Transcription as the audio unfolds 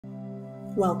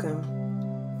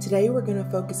Welcome. Today we're going to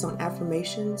focus on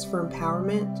affirmations for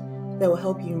empowerment that will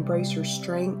help you embrace your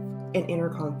strength and inner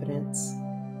confidence.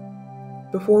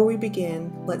 Before we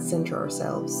begin, let's center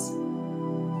ourselves.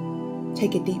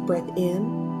 Take a deep breath in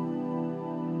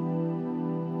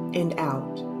and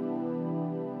out.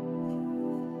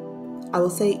 I will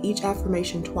say each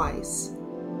affirmation twice.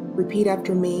 Repeat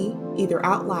after me, either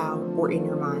out loud or in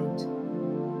your mind.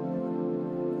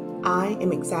 I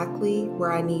am exactly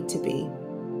where I need to be.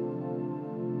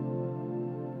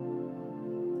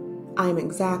 I am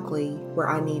exactly where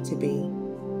I need to be.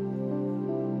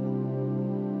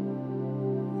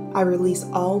 I release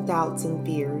all doubts and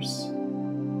fears.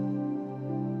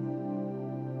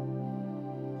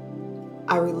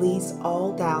 I release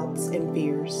all doubts and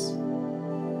fears.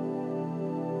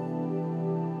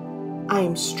 I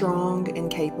am strong and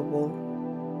capable.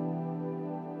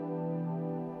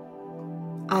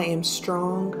 I am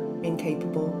strong and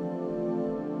capable.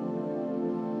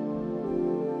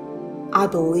 I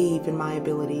believe in my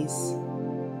abilities.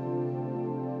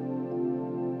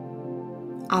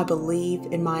 I believe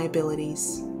in my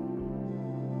abilities.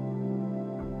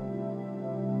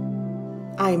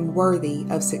 I am worthy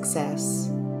of success.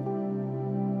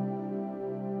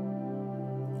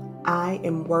 I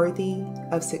am worthy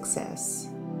of success.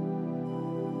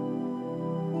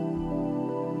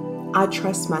 I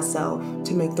trust myself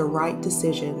to make the right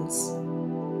decisions.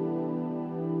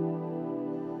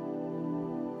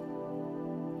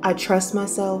 I trust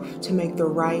myself to make the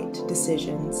right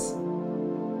decisions.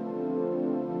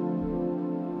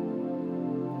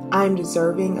 I am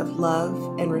deserving of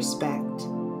love and respect.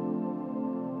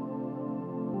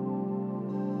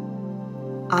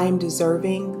 I am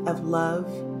deserving of love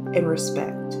and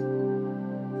respect.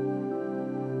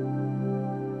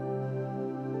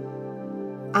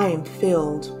 I am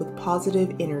filled with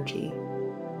positive energy.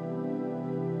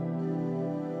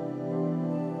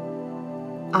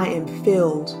 I am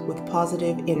filled with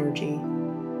positive energy.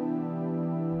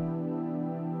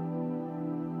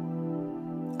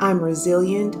 I'm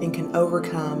resilient and can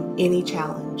overcome any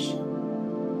challenge.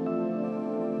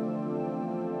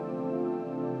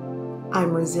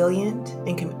 I'm resilient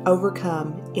and can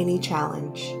overcome any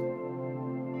challenge.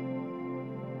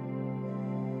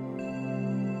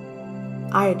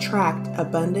 I attract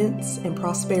abundance and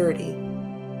prosperity.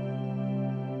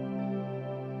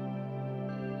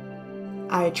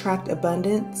 I attract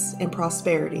abundance and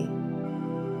prosperity.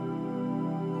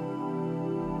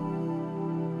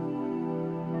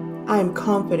 I am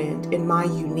confident in my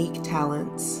unique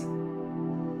talents.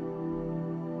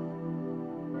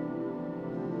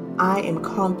 I am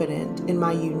confident in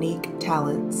my unique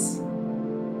talents.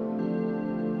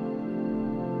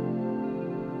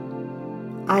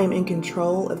 I am in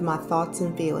control of my thoughts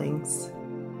and feelings.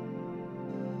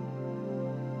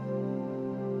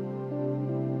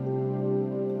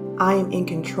 I am in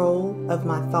control of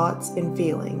my thoughts and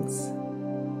feelings.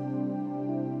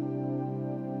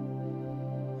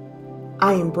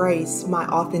 I embrace my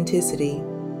authenticity.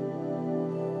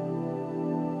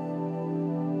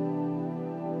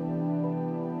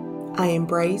 I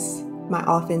embrace my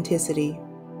authenticity.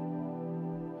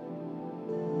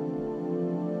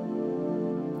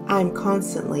 I am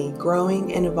constantly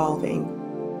growing and evolving.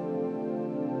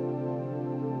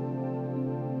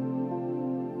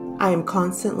 I am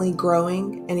constantly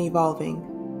growing and evolving.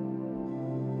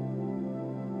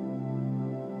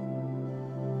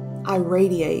 I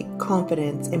radiate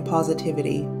confidence and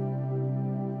positivity.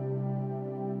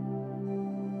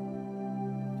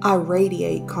 I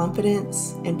radiate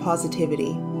confidence and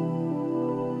positivity.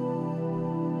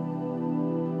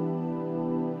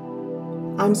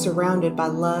 I'm surrounded by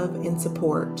love and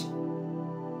support.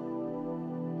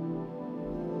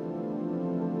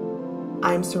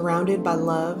 I am surrounded by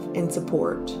love and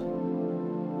support.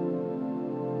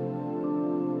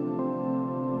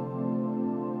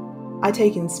 I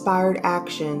take inspired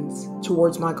actions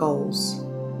towards my goals.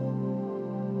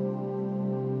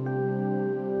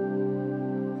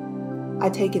 I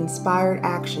take inspired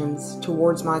actions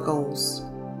towards my goals.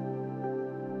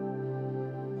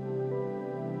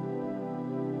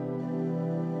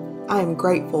 I am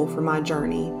grateful for my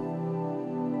journey.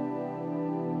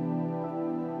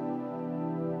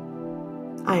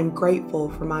 I am grateful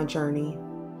for my journey.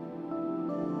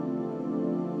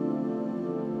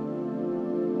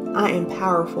 I am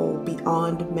powerful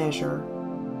beyond measure.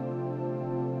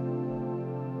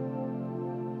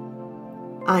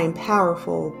 I am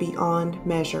powerful beyond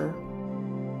measure.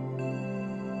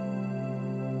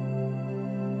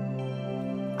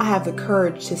 I have the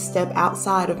courage to step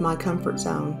outside of my comfort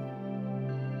zone.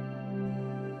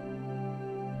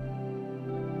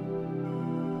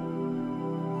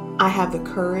 I have the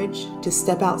courage to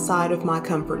step outside of my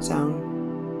comfort zone.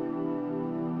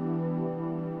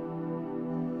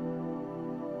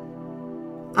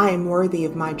 I am worthy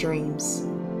of my dreams.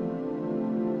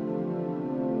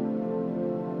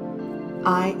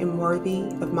 I am worthy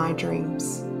of my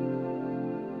dreams.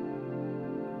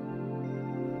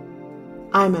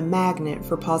 I am a magnet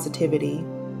for positivity.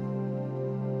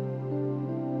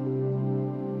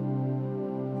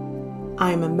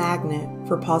 I am a magnet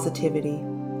for positivity.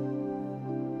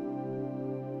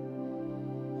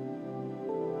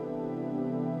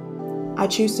 I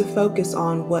choose to focus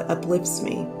on what uplifts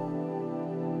me.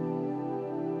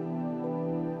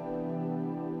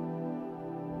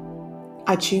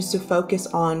 I choose to focus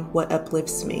on what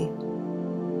uplifts me.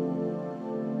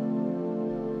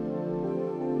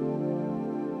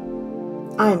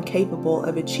 I am capable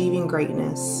of achieving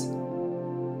greatness.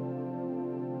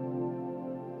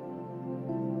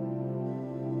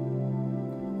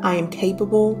 I am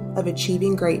capable of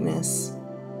achieving greatness.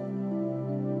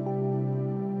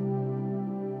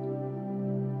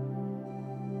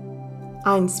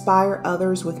 I inspire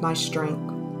others with my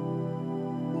strength.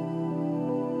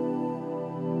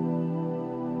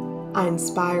 I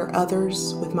inspire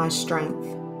others with my strength.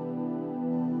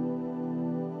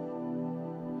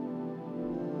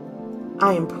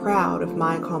 I am proud of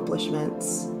my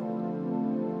accomplishments.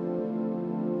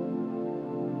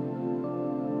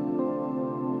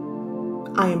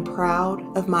 I am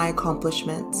proud of my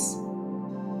accomplishments.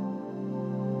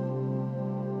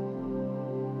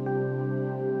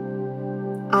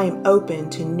 I am open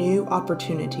to new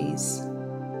opportunities.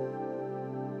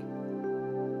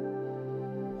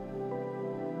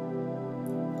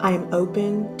 I am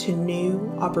open to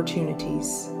new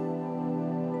opportunities.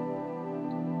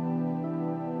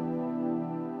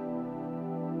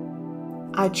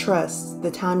 I trust the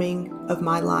timing of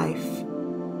my life.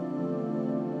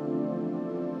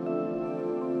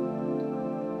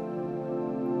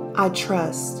 I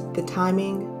trust the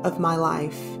timing of my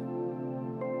life.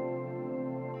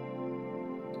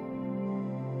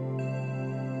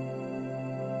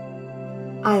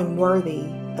 I am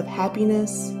worthy of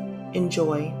happiness and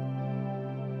joy.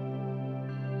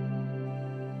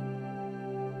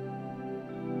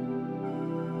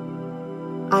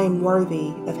 I am worthy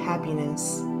of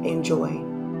happiness and joy.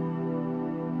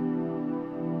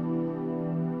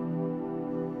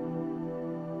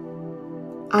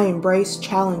 I embrace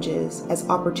challenges as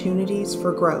opportunities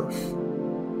for growth.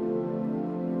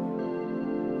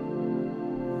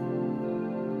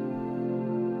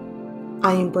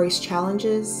 I embrace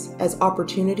challenges as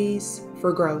opportunities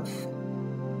for growth.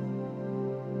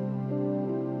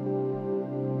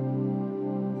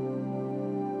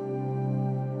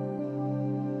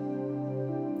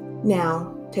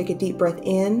 Now, take a deep breath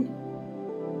in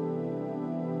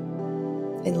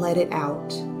and let it out.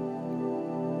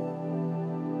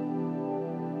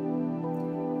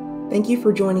 Thank you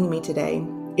for joining me today.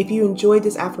 If you enjoyed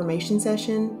this affirmation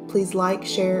session, please like,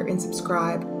 share, and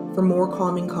subscribe for more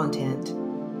calming content.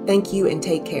 Thank you and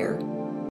take care.